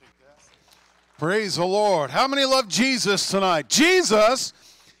Praise the Lord. How many love Jesus tonight? Jesus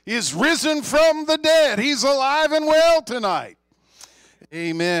is risen from the dead. He's alive and well tonight.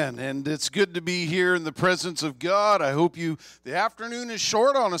 Amen. And it's good to be here in the presence of God. I hope the afternoon is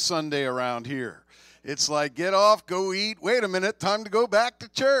short on a Sunday around here. It's like, get off, go eat. Wait a minute, time to go back to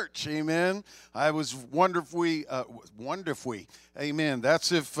church. Amen. I was wonderfully, amen.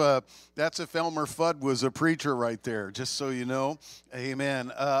 That's if Elmer Fudd was a preacher right there, just so you know.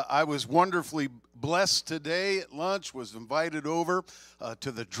 Amen. I was wonderfully blessed today at lunch, was invited over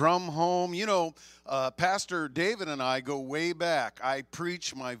to the drum home. You know, Pastor David and I go way back. I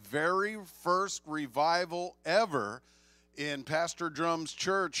preached my very first revival ever in Pastor Drum's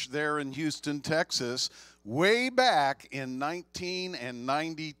church there in Houston, Texas, way back in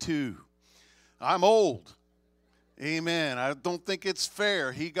 1992. I'm old. Amen. I don't think it's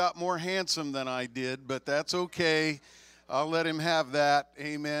fair. He got more handsome than I did, but that's okay. I'll let him have that.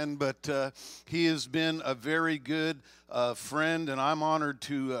 Amen. But he has been a very good friend, and I'm honored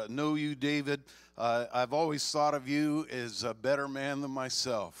to know you, David. I've always thought of you as a better man than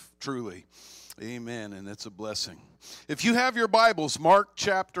myself, truly. Amen, and it's a blessing. If you have your Bibles, Mark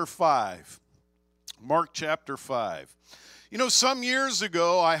chapter 5. Mark chapter 5. You know, some years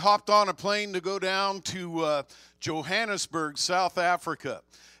ago, I hopped on a plane to go down to Johannesburg, South Africa.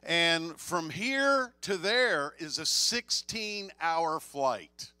 And from here to there is a 16-hour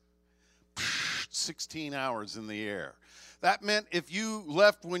flight. 16 hours in the air. That meant if you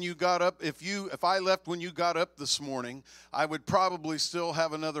left when you got up, if I left when you got up this morning, I would probably still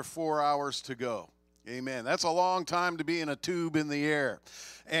have another 4 hours to go. Amen. That's a long time to be in a tube in the air.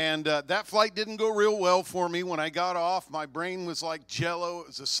 And that flight didn't go real well for me. When I got off, my brain was like jello. It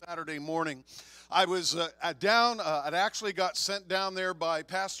was a Saturday morning. I was I'd actually got sent down there by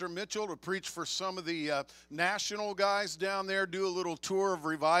Pastor Mitchell to preach for some of the national guys down there, do a little tour of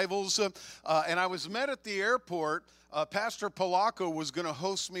revivals. And I was met at the airport. Pastor Polacco was going to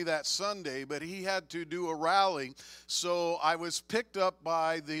host me that Sunday, but he had to do a rally. So I was picked up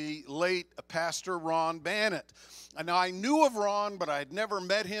by the late Pastor Ron Bannett. And now I knew of Ron, but I'd never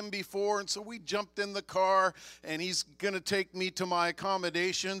met him before, and so we jumped in the car, and he's going to take me to my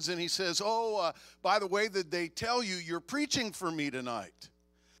accommodations, and he says, by the way, did they tell you you're preaching for me tonight?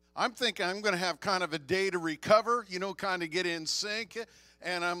 I'm thinking I'm going to have kind of a day to recover, you know, kind of get in sync,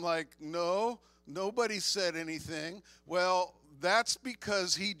 and I'm like, no, nobody said anything. Well, that's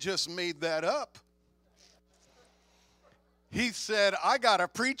because he just made that up. He said, I got a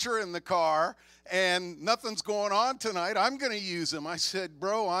preacher in the car, and nothing's going on tonight. I'm going to use him. I said,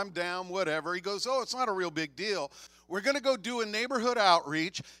 bro, I'm down, whatever. He goes, it's not a real big deal. We're going to go do a neighborhood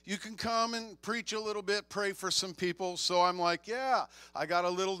outreach. You can come and preach a little bit, pray for some people. So I'm like, yeah. I got a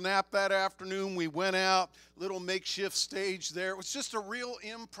little nap that afternoon. We went out, little makeshift stage there. It was just a real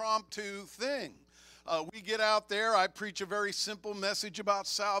impromptu thing. We get out there, I preach a very simple message about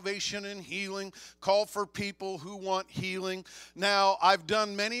salvation and healing, call for people who want healing. Now, I've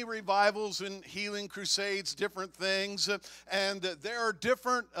done many revivals and healing crusades, different things, and there are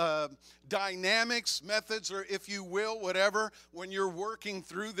different dynamics, methods, or if you will, whatever, when you're working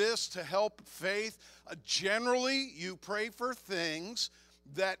through this to help faith. Generally, you pray for things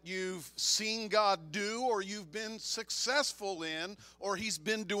that you've seen God do or you've been successful in or he's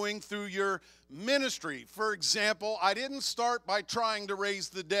been doing through your ministry. For example, I didn't start by trying to raise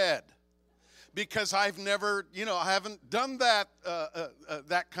the dead because I've never, I haven't done that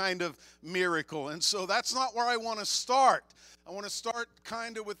kind of miracle. And so that's not where I want to start. I want to start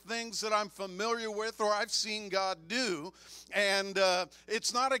kind of with things that I'm familiar with or I've seen God do. And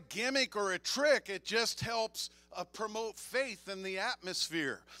it's not a gimmick or a trick. It just helps promote faith in the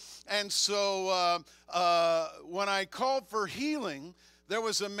atmosphere. And so when I called for healing, there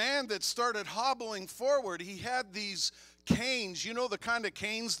was a man that started hobbling forward. He had these canes, the kind of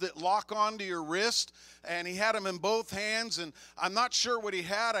canes that lock onto your wrist, and he had them in both hands, and I'm not sure what he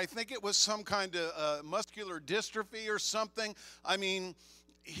had. I think it was some kind of muscular dystrophy or something. I mean,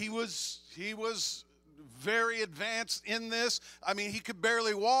 he was very advanced in this. I mean, he could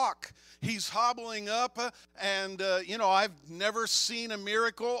barely walk. He's hobbling up, and, I've never seen a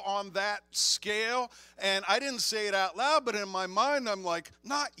miracle on that scale. And I didn't say it out loud, but in my mind, I'm like,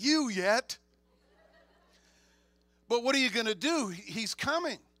 not you yet. But what are you going to do? He's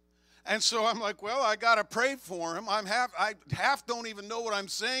coming. And so I'm like, well, I got to pray for him. I half don't even know what I'm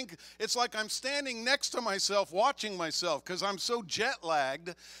saying. It's like I'm standing next to myself, watching myself, because I'm so jet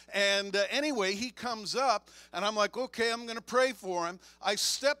lagged. And anyway, he comes up, and I'm like, okay, I'm going to pray for him. I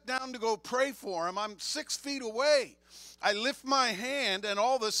step down to go pray for him. I'm 6 feet away. I lift my hand, and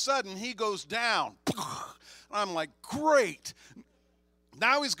all of a sudden, he goes down. I'm like, great.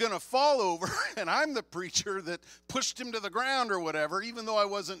 Now he's going to fall over, and I'm the preacher that pushed him to the ground or whatever, even though I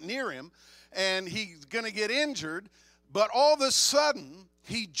wasn't near him, and he's going to get injured. But all of a sudden,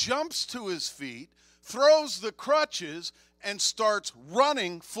 he jumps to his feet, throws the crutches, and starts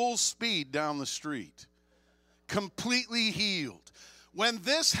running full speed down the street, completely healed. When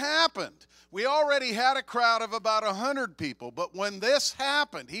this happened, we already had a crowd of about 100 people, but when this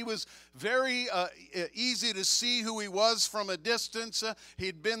happened, he was very easy to see who he was from a distance.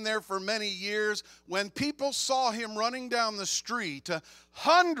 He'd been there for many years. When people saw him running down the street,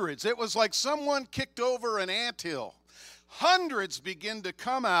 hundreds, it was like someone kicked over an anthill. Hundreds begin to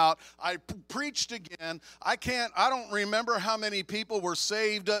come out. I preached again. I don't remember how many people were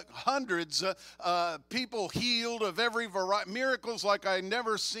saved. Hundreds, people healed of every variety, miracles like I'd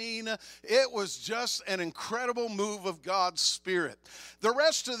never seen. It was just an incredible move of God's Spirit. The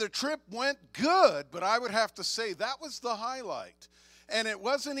rest of the trip went good, but I would have to say that was the highlight. And it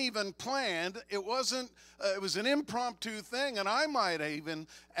wasn't even planned. It was an impromptu thing. And I might even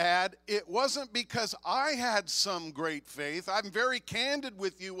add, it wasn't because I had some great faith. I'm very candid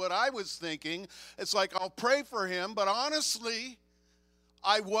with you what I was thinking. It's like, I'll pray for him. But honestly,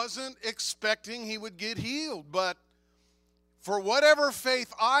 I wasn't expecting he would get healed. But for whatever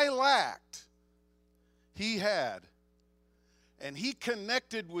faith I lacked, he had. And he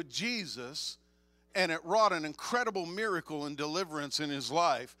connected with Jesus, and it wrought an incredible miracle and deliverance in his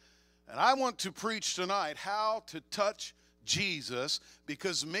life. And I want to preach tonight how to touch Jesus,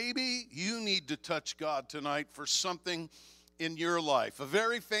 because maybe you need to touch God tonight for something in your life. A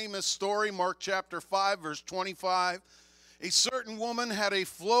very famous story, Mark chapter 5, verse 25. A certain woman had a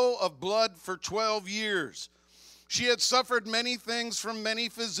flow of blood for 12 years. She had suffered many things from many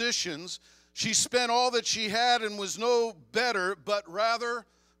physicians. She spent all that she had and was no better, but rather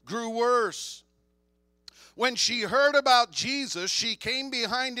grew worse. When she heard about Jesus, she came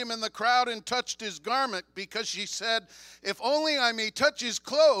behind him in the crowd and touched his garment, because she said, "If only I may touch his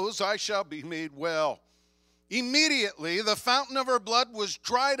clothes, I shall be made well." Immediately, the fountain of her blood was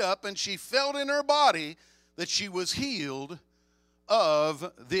dried up, and she felt in her body that she was healed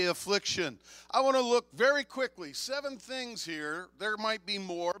of the affliction. I want to look very quickly, 7 things here. There might be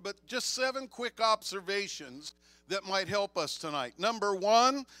more, but just 7 quick observations that might help us tonight. Number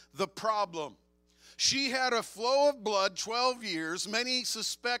 1, the problem. She had a flow of blood 12 years. Many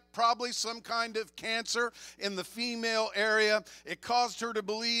suspect probably some kind of cancer in the female area. It caused her to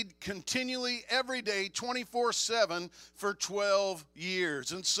bleed continually every day, 24/7 for 12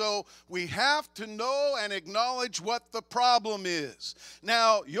 years. And so we have to know and acknowledge what the problem is.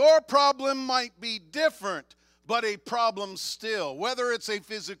 Now, your problem might be different, but a problem still. Whether it's a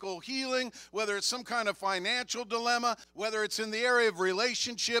physical healing, whether it's some kind of financial dilemma, whether it's in the area of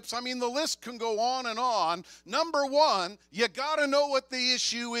relationships, I mean, the list can go on and on. Number 1, you got to know what the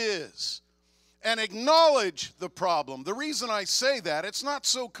issue is and acknowledge the problem. The reason I say that, it's not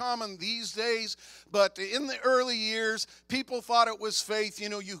so common these days, but in the early years, people thought it was faith. You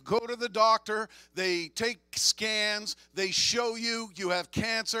know, you go to the doctor, they take scans, they show you have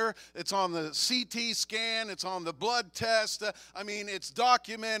cancer. It's on the CT scan, it's on the blood test. I mean, it's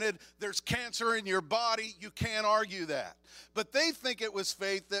documented. There's cancer in your body. You can't argue that. But they think it was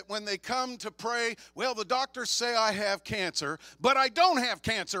faith that when they come to pray, well, the doctors say I have cancer, but I don't have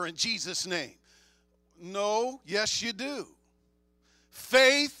cancer in Jesus' name. No, yes, you do.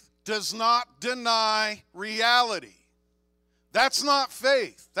 Faith does not deny reality. That's not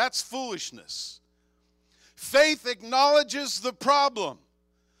faith. That's foolishness. Faith acknowledges the problem,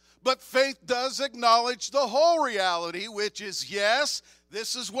 but faith does acknowledge the whole reality, which is, yes,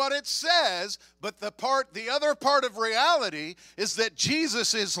 this is what it says, but the other part of reality is that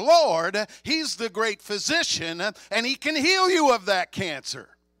Jesus is Lord. He's the great physician, and he can heal you of that cancer.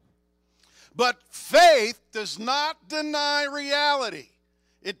 But faith does not deny reality.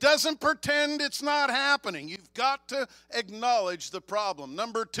 It doesn't pretend it's not happening. You've got to acknowledge the problem.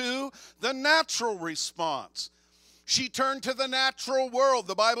 Number 2, the natural response. She turned to the natural world.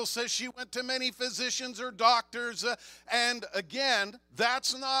 The Bible says she went to many physicians or doctors, and again,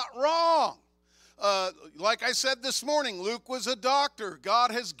 that's not wrong. Like I said this morning, Luke was a doctor. God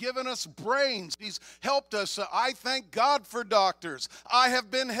has given us brains. He's helped us. I thank God for doctors. I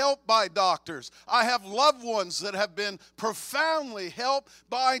have been helped by doctors. I have loved ones that have been profoundly helped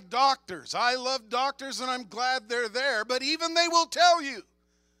by doctors. I love doctors, and I'm glad they're there, but even they will tell you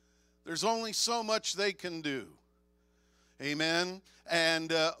there's only so much they can do. Amen.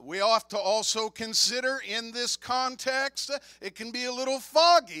 And we ought to also consider in this context, it can be a little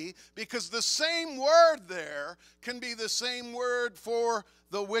foggy, because the same word there can be the same word for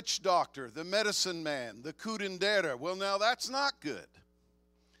the witch doctor, the medicine man, the curandera. Well, now that's not good.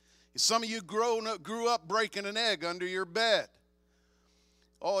 Some of you grew up breaking an egg under your bed.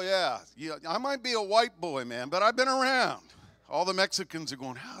 Oh, yeah. I might be a white boy, man, but I've been around. All the Mexicans are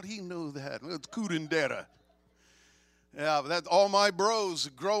going, how do you know that? Well, it's curandera. Yeah, but all my bros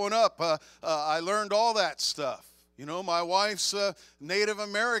growing up, I learned all that stuff. You know, my wife's Native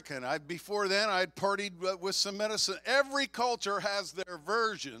American. Before then, I'd partied with some medicine. Every culture has their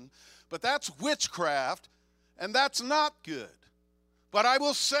version, but that's witchcraft, and that's not good. But I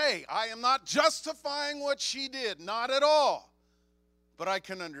will say, I am not justifying what she did, not at all. But I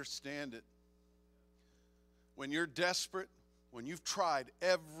can understand it. When you're desperate, when you've tried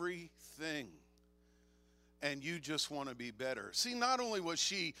everything, and you just want to be better. See, not only was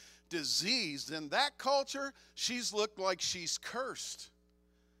she diseased, in that culture, she's looked like she's cursed.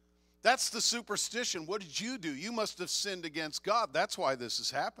 That's the superstition. What did you do? You must have sinned against God. That's why this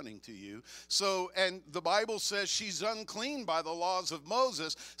is happening to you. So, and the Bible says she's unclean by the laws of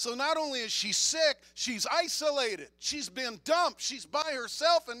Moses. So not only is she sick, she's isolated. She's been dumped. She's by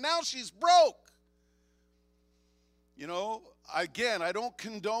herself, and now she's broke. You know, again, I don't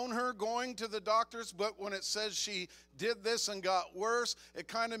condone her going to the doctors, but when it says she did this and got worse, it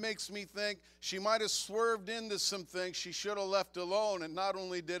kind of makes me think she might have swerved into some things she should have left alone, and not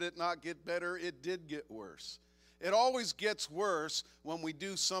only did it not get better, it did get worse. It always gets worse when we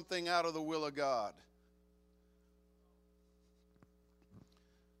do something out of the will of God.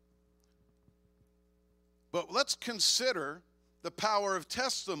 But let's consider the power of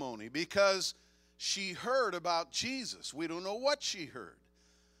testimony, because she heard about Jesus. We don't know what she heard,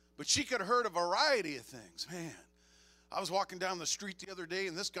 but she could have heard a variety of things. Man, I was walking down the street the other day,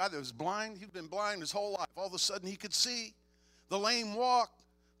 and this guy that was blind, he'd been blind his whole life. All of a sudden, he could see. The lame walked,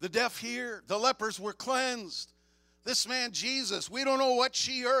 the deaf hear, the lepers were cleansed. This man, Jesus, we don't know what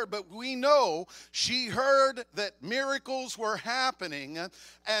she heard, but we know she heard that miracles were happening,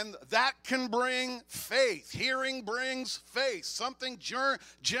 and that can bring faith. Hearing brings faith, something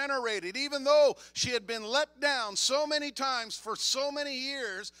generated. Even though she had been let down so many times for so many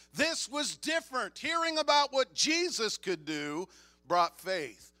years, this was different. Hearing about what Jesus could do brought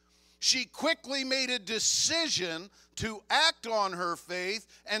faith. She quickly made a decision to act on her faith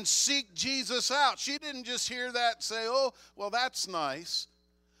and seek Jesus out. She didn't just hear that and say, oh, well, that's nice.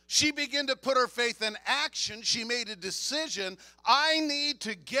 She began to put her faith in action. She made a decision. I need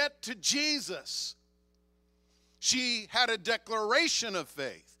to get to Jesus. She had a declaration of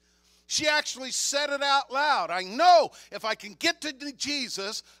faith. She actually said it out loud. I know if I can get to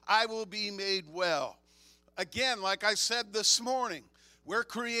Jesus, I will be made well. Again, like I said this morning, we're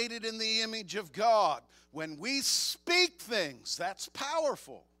created in the image of God. When we speak things, that's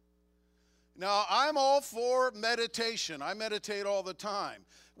powerful. Now, I'm all for meditation. I meditate all the time,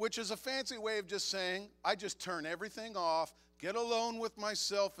 which is a fancy way of just saying, I just turn everything off, get alone with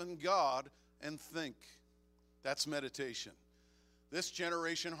myself and God, and think. That's meditation. This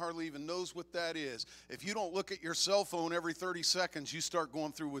generation hardly even knows what that is. If you don't look at your cell phone every 30 seconds, you start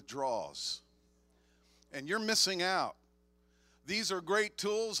going through withdrawals. And you're missing out. These are great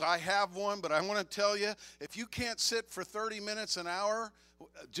tools. I have one, but I want to tell you, if you can't sit for 30 minutes, an hour,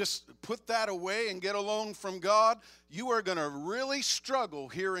 just put that away and get alone from God, you are going to really struggle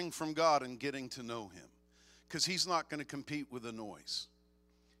hearing from God and getting to know Him, because He's not going to compete with the noise.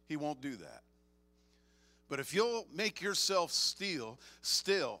 He won't do that. But if you'll make yourself still,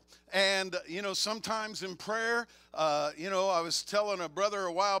 and, sometimes in prayer, I was telling a brother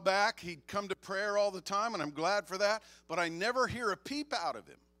a while back, he'd come to prayer all the time, and I'm glad for that, but I never hear a peep out of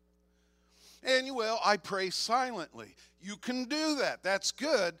him. And, I pray silently. You can do that. That's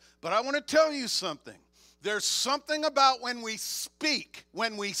good, but I want to tell you something. There's something about when we speak,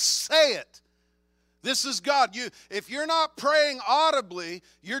 when we say it. This is God. If you're not praying audibly,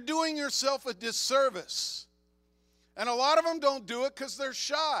 you're doing yourself a disservice. And a lot of them don't do it because they're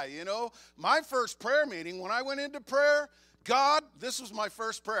shy. My first prayer meeting, when I went into prayer, God, this was my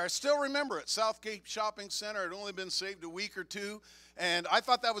first prayer. I still remember it. Southgate Shopping Center. I'd only been saved a week or two. And I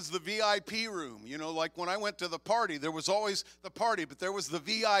thought that was the VIP room. Like when I went to the party, there was always the party, but there was the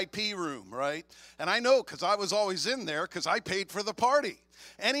VIP room, right? And I know because I was always in there because I paid for the party.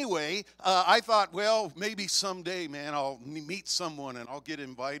 Anyway, I thought, well, maybe someday, man, I'll meet someone and I'll get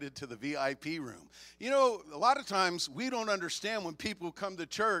invited to the VIP room. A lot of times we don't understand when people come to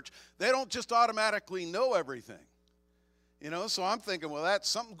church, they don't just automatically know everything. So I'm thinking, well, that's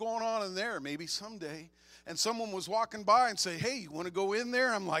something going on in there, maybe someday. And someone was walking by and say, hey, you want to go in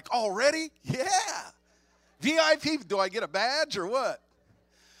there? I'm like, already? Yeah. VIP, do I get a badge or what?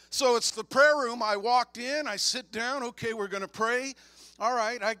 So it's the prayer room. I walked in, I sit down. Okay, we're going to pray. All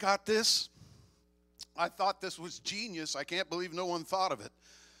right, I got this. I thought this was genius. I can't believe no one thought of it.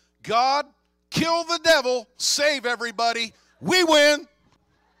 God, kill the devil, save everybody, we win.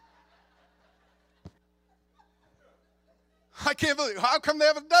 I can't believe, how come they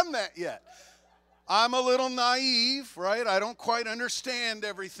haven't done that yet? I'm a little naive, right? I don't quite understand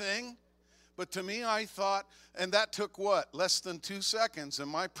everything. But to me, I thought, and that took what? Less than 2 seconds, and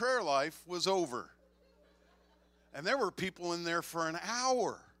my prayer life was over. And there were people in there for an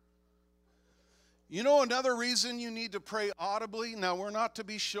hour. You know another reason you need to pray audibly? Now, we're not to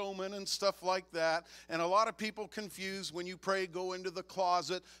be showmen and stuff like that. And a lot of people confuse when you pray, go into the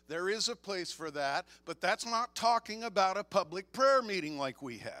closet. There is a place for that. But that's not talking about a public prayer meeting like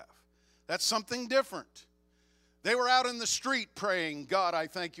we have. That's something different. They were out in the street praying, God, I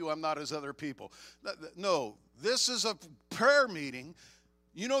thank you, I'm not as other people. No, this is a prayer meeting.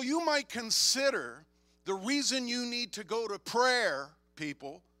 You know, you might consider the reason you need to go to prayer,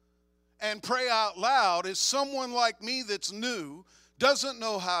 people, and pray out loud is someone like me that's new, doesn't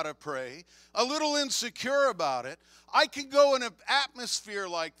know how to pray, a little insecure about it. I can go in an atmosphere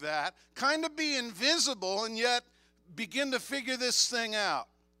like that, kind of be invisible, and yet begin to figure this thing out.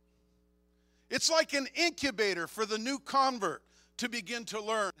 It's like an incubator for the new convert to begin to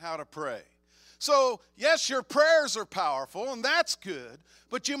learn how to pray. So, yes, your prayers are powerful, and that's good,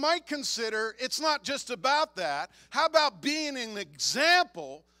 but you might consider it's not just about that. How about being an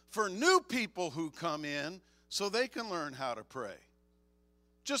example for new people who come in so they can learn how to pray?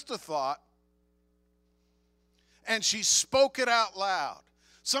 Just a thought. And she spoke it out loud.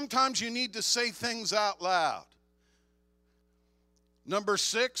 Sometimes you need to say things out loud. Number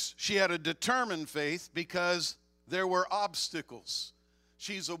 6, she had a determined faith because there were obstacles.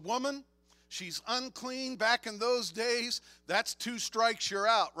 She's a woman. She's unclean. Back in those days, that's 2 strikes, you're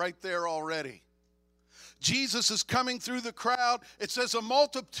out right there already. Jesus is coming through the crowd. It says a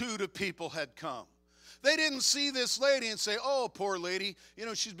multitude of people had come. They didn't see this lady and say, oh, poor lady, you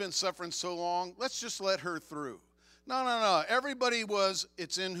know, she's been suffering so long. Let's just let her through. No. Everybody was,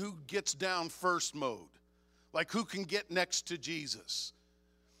 it's in who gets down first mode. Like who can get next to Jesus.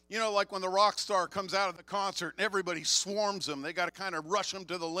 You know, like when the rock star comes out of the concert and everybody swarms them. They got to kind of rush them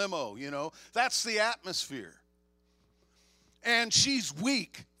to the limo, you know. That's the atmosphere. And she's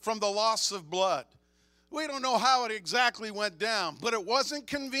weak from the loss of blood. We don't know how it exactly went down, but it wasn't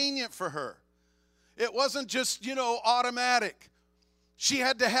convenient for her. It wasn't just, you know, automatic. She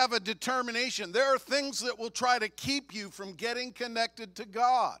had to have a determination. There are things that will try to keep you from getting connected to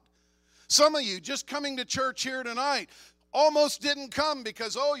God. Some of you just coming to church here tonight almost didn't come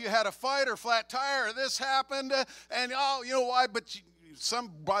because, oh, you had a fight or flat tire or this happened, and, oh, you know why, but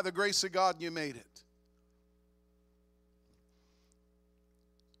by the grace of God, you made it.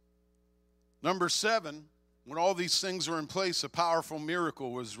 Number 7, when all these things are in place, a powerful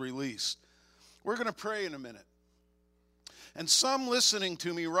miracle was released. We're going to pray in a minute. And some listening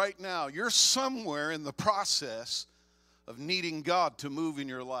to me right now, you're somewhere in the process of needing God to move in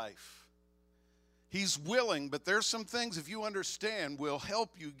your life. He's willing, but there's some things, if you understand, will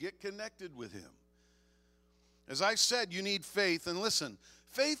help you get connected with Him. As I said, you need faith. And listen,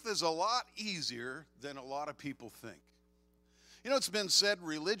 faith is a lot easier than a lot of people think. You know, it's been said,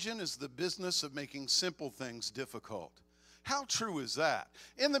 religion is the business of making simple things difficult. How true is that?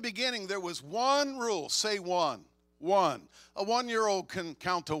 In the beginning, there was one rule. Say one. One. A 1-year-old can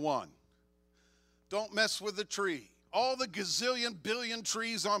count to 1. Don't mess with the tree. All the gazillion billion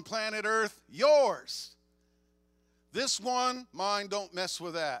trees on planet Earth, yours. This one, mine, don't mess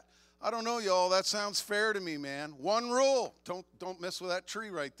with that. I don't know, y'all, that sounds fair to me, man. One rule, don't mess with that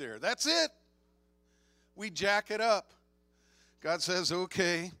tree right there. That's it. We jack it up. God says,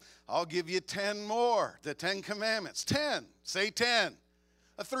 okay, I'll give you 10 more, the 10 commandments. 10, say 10.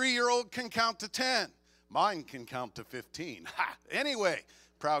 A 3-year-old can count to 10. Mine can count to 15. Ha! Anyway,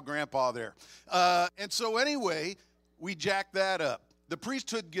 proud grandpa there. And so anyway, we jack that up. The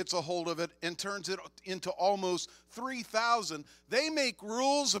priesthood gets a hold of it and turns it into almost 3,000. They make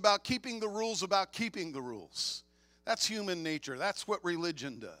rules about keeping the rules about keeping the rules. That's human nature. That's what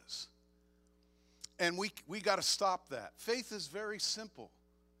religion does. And we got to stop that. Faith is very simple.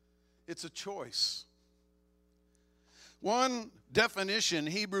 It's a choice. One definition,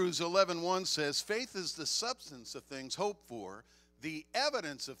 Hebrews 11:1 says, faith is the substance of things hoped for, the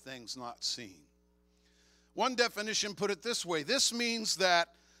evidence of things not seen. One definition put it this way: this means that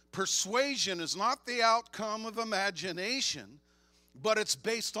persuasion is not the outcome of imagination, but it's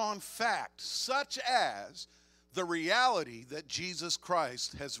based on fact, such as the reality that Jesus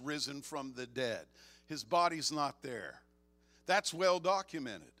Christ has risen from the dead. His body's not there. That's well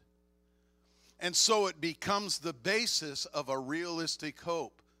documented. And so it becomes the basis of a realistic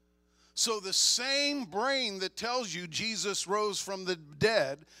hope. So the same brain that tells you Jesus rose from the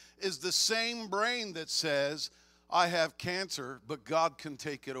dead is the same brain that says, I have cancer, but God can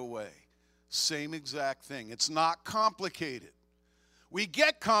take it away. Same exact thing. It's not complicated. We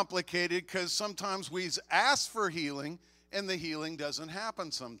get complicated because sometimes we ask for healing and the healing doesn't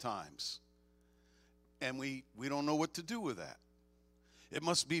happen sometimes. And we don't know what to do with that. It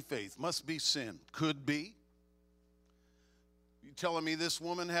must be faith, must be sin. Could be. You telling me this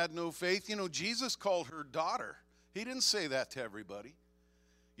woman had no faith? You know, Jesus called her daughter. He didn't say that to everybody.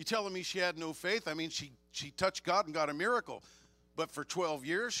 You telling me she had no faith? I mean, she touched God and got a miracle. But for 12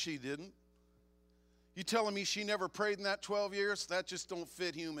 years, she didn't. You telling me she never prayed in that 12 years? That just don't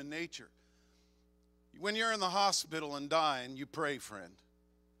fit human nature. When you're in the hospital and dying, you pray, friend.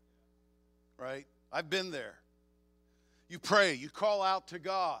 Right? I've been there. You pray. You call out to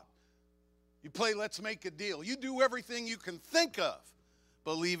God. You play Let's Make a Deal. You do everything you can think of,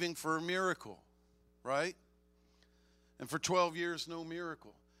 believing for a miracle. Right? And for 12 years, no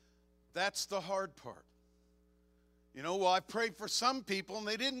miracle. That's the hard part. You know, well, I prayed for some people and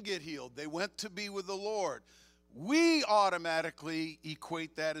they didn't get healed. They went to be with the Lord. We automatically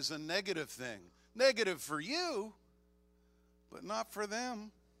equate that as a negative thing. Negative for you, but not for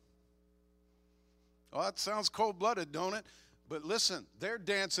them. Oh, that sounds cold-blooded, don't it? But listen, they're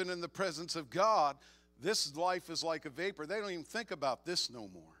dancing in the presence of God. This life is like a vapor. They don't even think about this no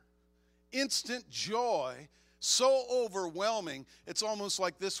more. Instant joy, so overwhelming, it's almost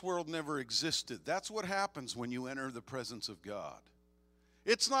like this world never existed. That's what happens when you enter the presence of God.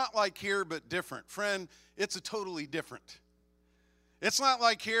 It's not like here, but different. Friend, it's a totally different. It's not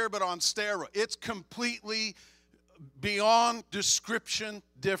like here, but on steroids. It's completely beyond description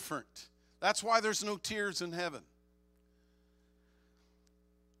different. That's why there's no tears in heaven.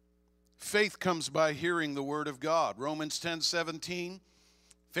 Faith comes by hearing the word of God. Romans 10:17.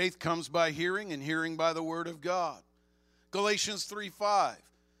 Faith comes by hearing, and hearing by the word of God. Galatians 3:5.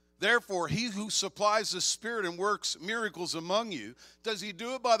 Therefore, he who supplies the Spirit and works miracles among you, does he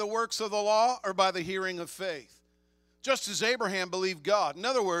do it by the works of the law or by the hearing of faith? Just as Abraham believed God. In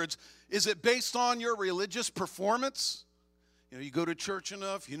other words, is it based on your religious performance? You know, you go to church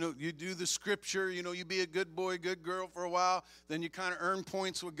enough, you know, you do the scripture, you know, you be a good boy, good girl for a while, then you kind of earn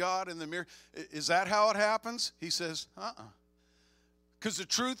points with God in the mirror. Is that how it happens? He says, Because the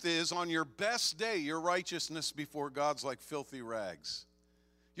truth is, on your best day, your righteousness before God's like filthy rags.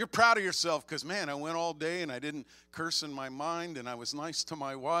 You're proud of yourself because, man, I went all day and I didn't curse in my mind and I was nice to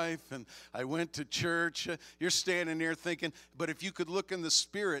my wife and I went to church. You're standing there thinking, but if you could look in the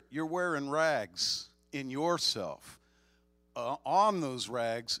Spirit, you're wearing rags in yourself. On those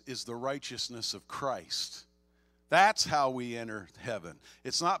rags is the righteousness of Christ. That's how we enter heaven.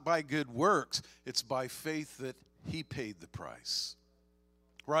 It's not by good works. It's by faith that he paid the price.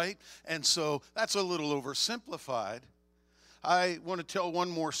 Right? And so that's a little oversimplified. I want to tell one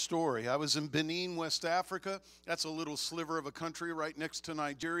more story. I was in Benin, West Africa. That's a little sliver of a country right next to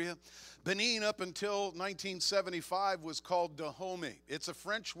Nigeria. Benin, up until 1975, was called Dahomey. It's a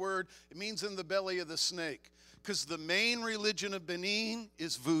French word. It means in the belly of the snake. Because the main religion of Benin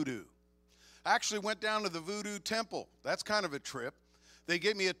is voodoo. I actually went down to the voodoo temple. That's kind of a trip. They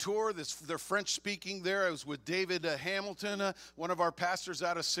gave me a tour. They're French speaking there. I was with David Hamilton, one of our pastors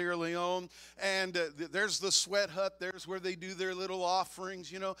out of Sierra Leone. And there's the sweat hut. There's where they do their little offerings.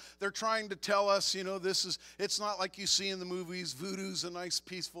 You know, they're trying to tell us, you know, it's not like you see in the movies. Voodoo's a nice,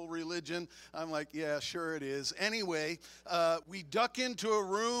 peaceful religion. I'm like, yeah, sure it is. Anyway, we duck into a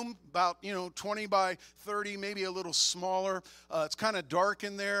room about, 20 by 30, maybe a little smaller. It's kind of dark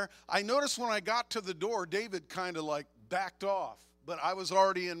in there. I noticed when I got to the door, David kind of like backed off. But I was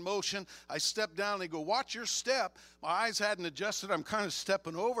already in motion. I stepped down. They go, watch your step. My eyes hadn't adjusted. I'm kind of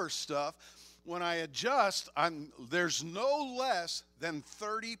stepping over stuff. When I adjust, there's no less than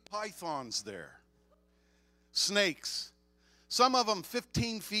 30 pythons there. Snakes. Some of them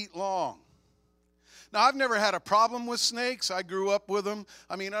 15 feet long. Now, I've never had a problem with snakes. I grew up with them.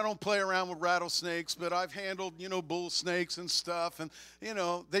 I mean, I don't play around with rattlesnakes, but I've handled, bull snakes and stuff. And,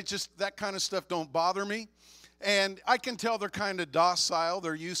 that kind of stuff don't bother me. And I can tell they're kind of docile.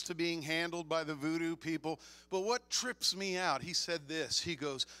 They're used to being handled by the voodoo people. But what trips me out, he said this. He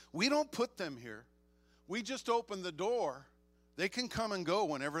goes, we don't put them here. We just open the door. They can come and go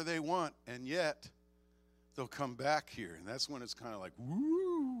whenever they want. And yet, they'll come back here. And that's when it's kind of like,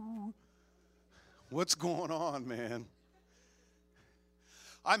 woo, what's going on, man?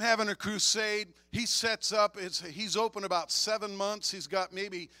 I'm having a crusade. He sets up. He's open about 7 months. He's got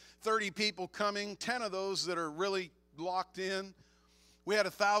maybe 30 people coming, 10 of those that are really locked in. We had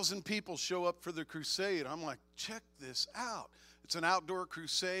 1,000 people show up for the crusade. I'm like, check this out. It's an outdoor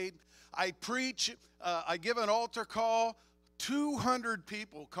crusade. I preach, I give an altar call. 200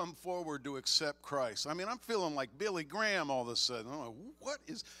 people come forward to accept Christ. I mean, I'm feeling like Billy Graham all of a sudden. I'm like,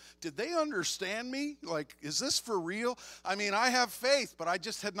 did they understand me? Like, is this for real? I mean, I have faith, but I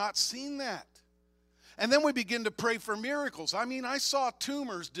just had not seen that. And then we begin to pray for miracles. I mean, I saw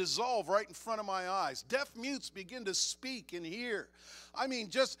tumors dissolve right in front of my eyes. Deaf mutes begin to speak and hear. I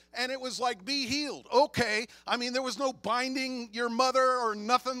mean, and it was like, be healed. Okay. I mean, there was no binding your mother or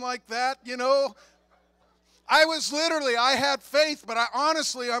nothing like that, you know. I had faith, but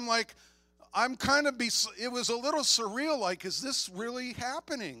I'm like, it was a little surreal. Like, is this really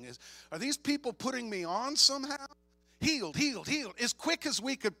happening? Are these people putting me on somehow? Healed, healed, healed. As quick as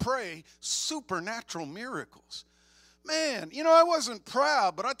we could pray, supernatural miracles. Man, you know, I wasn't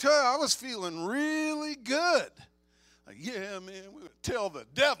proud, but I tell you, I was feeling really good. Like, yeah, man, we're going to tell the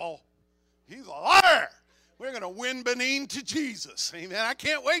devil he's a liar. We're going to win Benin to Jesus. Amen. I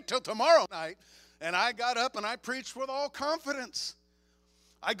can't wait till tomorrow night. And I got up and I preached with all confidence.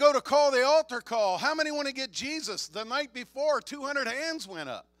 I go to call the altar call. How many want to get Jesus? The night before, 200 hands went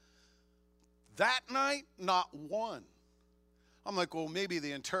up. That night, not one. I'm like, well, maybe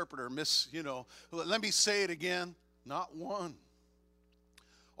the interpreter let me say it again. Not one.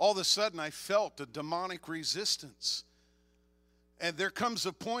 All of a sudden, I felt a demonic resistance. And there comes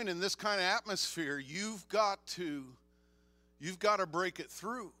a point in this kind of atmosphere, you've got to break it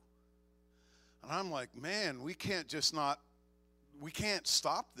through. And I'm like, man, we can't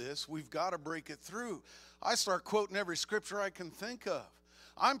stop this. We've got to break it through. I start quoting every scripture I can think of.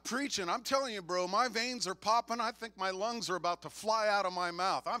 I'm preaching. I'm telling you, bro, my veins are popping. I think my lungs are about to fly out of my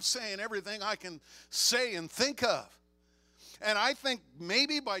mouth. I'm saying everything I can say and think of. And I think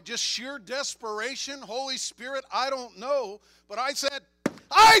maybe by just sheer desperation, Holy Spirit, I don't know, but I said,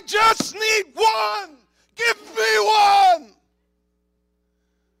 I just need one. Give me one.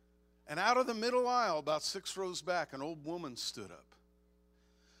 And out of the middle aisle, about 6 rows back, an old woman stood up.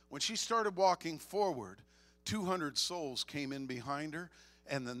 When she started walking forward, 200 souls came in behind her,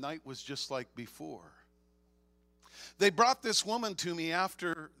 and the night was just like before. They brought this woman to me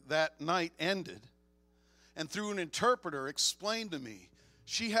after that night ended, and through an interpreter explained to me,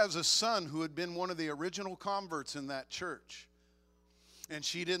 she has a son who had been one of the original converts in that church, and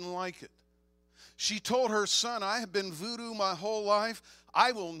she didn't like it. She told her son, I have been voodoo my whole life.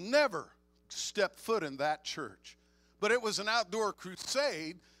 I will never step foot in that church. But it was an outdoor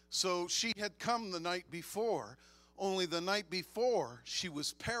crusade, so she had come the night before. Only the night before, she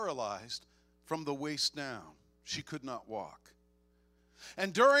was paralyzed from the waist down. She could not walk.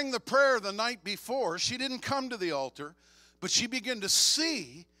 And during the prayer the night before, she didn't come to the altar, but she began to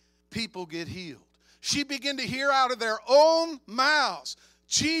see people get healed. She began to hear out of their own mouths,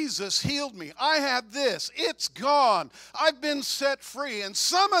 Jesus healed me. I had this. It's gone. I've been set free. And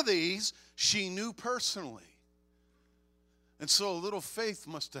some of these she knew personally. And so a little faith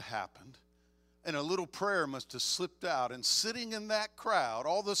must have happened. And a little prayer must have slipped out. And sitting in that crowd,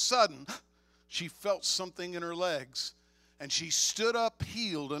 all of a sudden, she felt something in her legs. And she stood up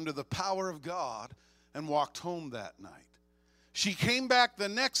healed under the power of God and walked home that night. She came back the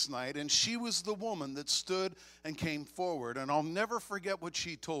next night, and she was the woman that stood and came forward. And I'll never forget what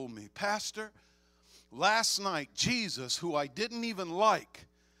she told me. Pastor, last night, Jesus, who I didn't even like,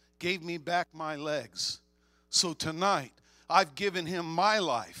 gave me back my legs. So tonight, I've given him my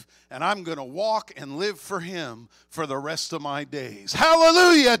life, and I'm going to walk and live for him for the rest of my days.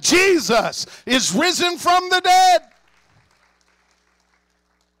 Hallelujah! Jesus is risen from the dead.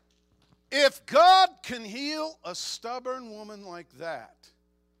 If God can heal a stubborn woman like that,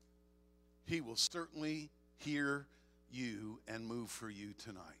 he will certainly hear you and move for you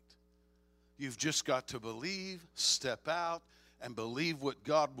tonight. You've just got to believe, step out, and believe what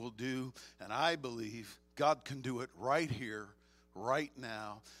God will do. And I believe God can do it right here, right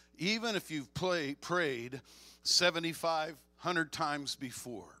now, even if you've prayed 7,500 times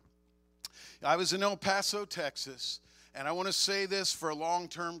before. I was in El Paso, Texas. And I want to say this for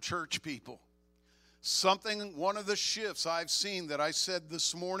long-term church people. One of the shifts I've seen that I said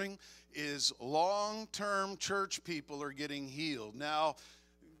this morning is long-term church people are getting healed. Now,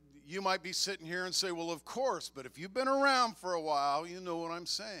 you might be sitting here and say, well, of course, but if you've been around for a while, you know what I'm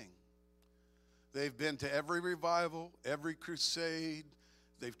saying. They've been to every revival, every crusade.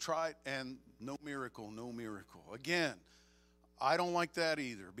 They've tried, and no miracle, no miracle. Again, I don't like that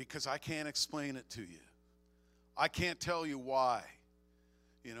either because I can't explain it to you. I can't tell you why.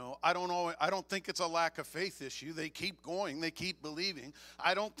 You know, I don't think it's a lack of faith issue. They keep going. They keep believing.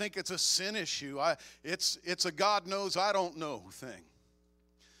 I don't think it's a sin issue. It's a God knows, I don't know thing.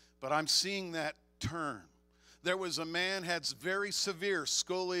 But I'm seeing that turn. there was a man had very severe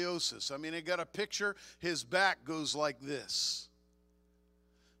scoliosis. I mean, I got a picture. His back goes like this.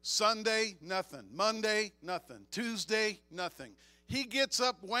 Sunday, nothing. Monday, nothing. Tuesday, nothing. He gets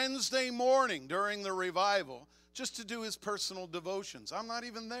up Wednesday morning during the revival just to do his personal devotions. I'm not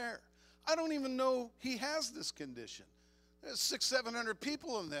even there. I don't even know he has this condition. There's 600-700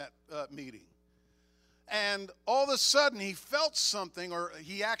 people in that meeting. And all of a sudden he felt something, or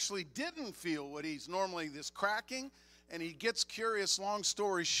he actually didn't feel what he's normally, this cracking, and he gets curious. Long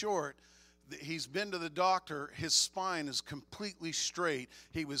story short, he's been to the doctor. His spine is completely straight.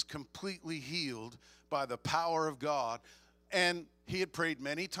 He was completely healed by the power of God. And he had prayed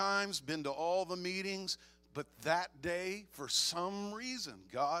many times, been to all the meetings, but that day, for some reason,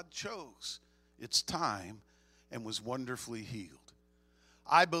 God chose it's time and was wonderfully healed.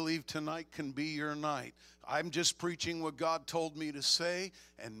 I believe tonight can be your night. I'm just preaching what God told me to say,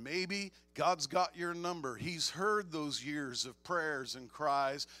 and maybe God's got your number. He's heard those years of prayers and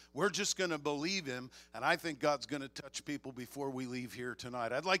cries. We're just going to believe him, and I think God's going to touch people before we leave here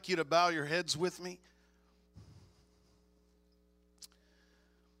tonight. I'd like you to bow your heads with me.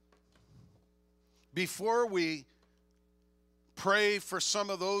 Before we pray for some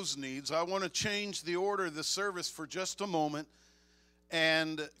of those needs, I want to change the order of the service for just a moment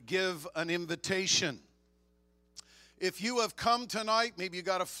and give an invitation. If you have come tonight, maybe you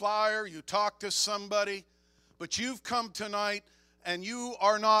got a flyer, you talked to somebody, but you've come tonight and you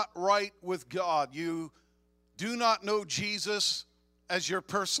are not right with God. You do not know Jesus as your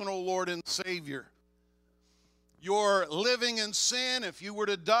personal Lord and Savior. You're living in sin. If you were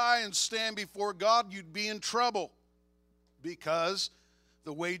to die and stand before God, you'd be in trouble because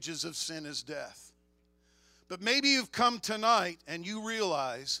the wages of sin is death. But maybe you've come tonight and you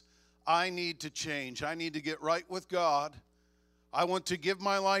realize, I need to change. I need to get right with God. I want to give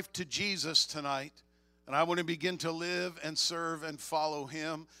my life to Jesus tonight, and I want to begin to live and serve and follow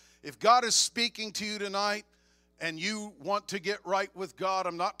him. If God is speaking to you tonight and you want to get right with God,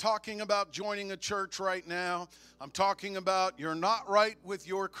 I'm not talking about joining a church right now. I'm talking about you're not right with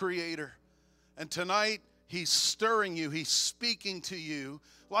your Creator. And tonight, he's stirring you. He's speaking to you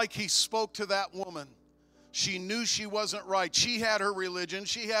like he spoke to that woman. She knew she wasn't right. She had her religion.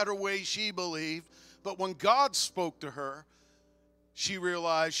 She had her way she believed. But when God spoke to her, she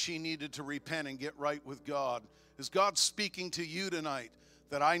realized she needed to repent and get right with God. Is God speaking to you tonight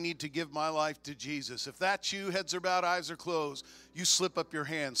that I need to give my life to Jesus? If that's you, heads are bowed, eyes are closed, you slip up your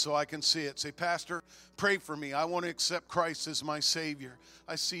hand so I can see it. Say, Pastor, pray for me. I want to accept Christ as my Savior.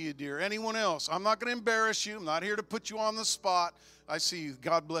 I see you, dear. Anyone else? I'm not going to embarrass you. I'm not here to put you on the spot. I see you.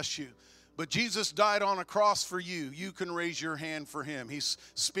 God bless you. But Jesus died on a cross for you. You can raise your hand for him. He's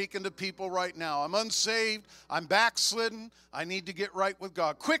speaking to people right now. I'm unsaved. I'm backslidden. I need to get right with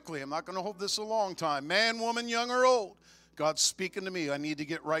God. Quickly, I'm not going to hold this a long time. Man, woman, young or old. God's speaking to me. I need to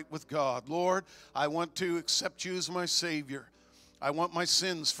get right with God. Lord, I want to accept you as my Savior. I want my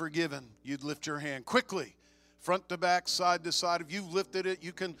sins forgiven. You'd lift your hand quickly, front to back, side to side. If you've lifted it,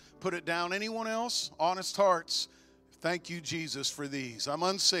 you can put it down. Anyone else? Honest hearts. Thank you, Jesus, for these. I'm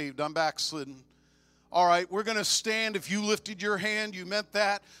unsaved. I'm backslidden. All right, we're going to stand. If you lifted your hand, you meant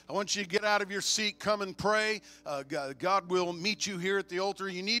that. I want you to get out of your seat, come and pray. God will meet you here at the altar.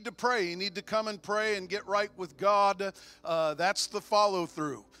 You need to pray. You need to come and pray and get right with God. That's the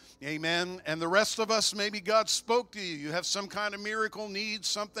follow-through. Amen. And the rest of us, maybe God spoke to you. You have some kind of miracle need,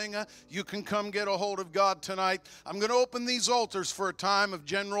 something, you can come get a hold of God tonight. I'm going to open these altars for a time of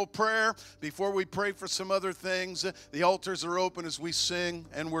general prayer. Before we pray for some other things, the altars are open as we sing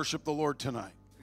and worship the Lord tonight.